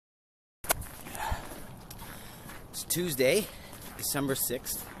It's Tuesday, December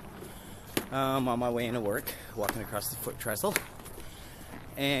 6th. I'm on my way into work, walking across the foot trestle.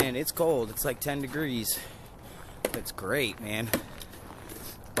 And it's cold, it's like 10 degrees. It's great, man.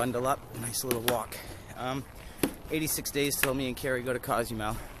 Bundle up, nice little walk. 86 days till me and Carrie go to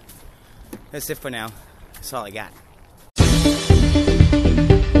Cozumel. That's it for now. That's all I got.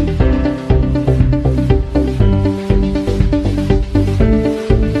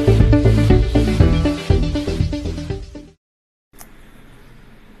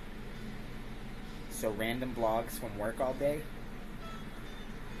 So random vlogs from work all day.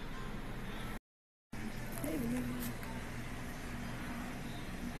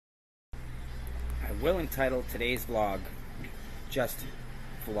 I will entitle today's vlog just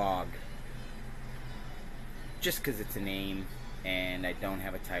vlog. Just because it's a name and I don't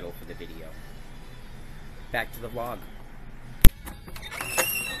have a title for the video. Back to the vlog.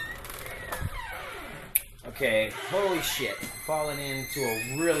 Okay, holy shit. Fallen into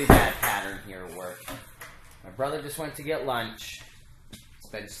a really bad pattern here at work. My brother just went to get lunch. It's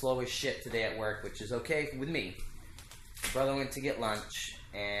been slow as shit today at work, which is okay with me. My brother went to get lunch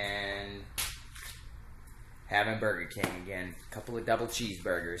and having Burger King again. A couple of double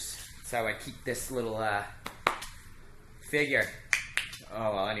cheeseburgers. That's how I keep this little figure.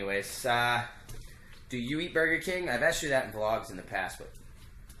 Oh well, anyways. Do you eat Burger King? I've asked you that in vlogs in the past, but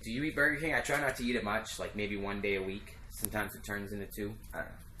do you eat Burger King? I try not to eat it much, like maybe one day a week. Sometimes it turns into two. I don't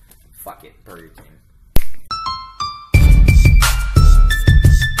know. Fuck it, Burger King.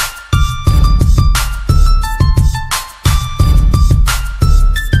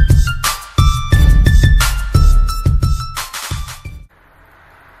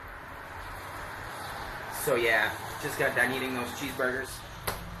 So yeah, just got done eating those cheeseburgers.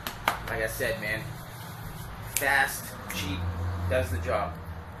 Like I said, man, fast, cheap, does the job.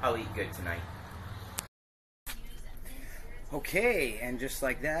 I'll eat good tonight. Okay, and just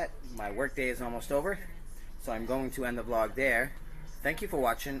like that, my workday is almost over. So I'm going to end the vlog there. Thank you for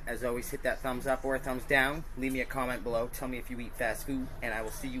watching. As always, hit that thumbs up or a thumbs down. Leave me a comment below. Tell me if you eat fast food, and I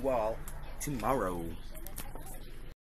will see you all tomorrow.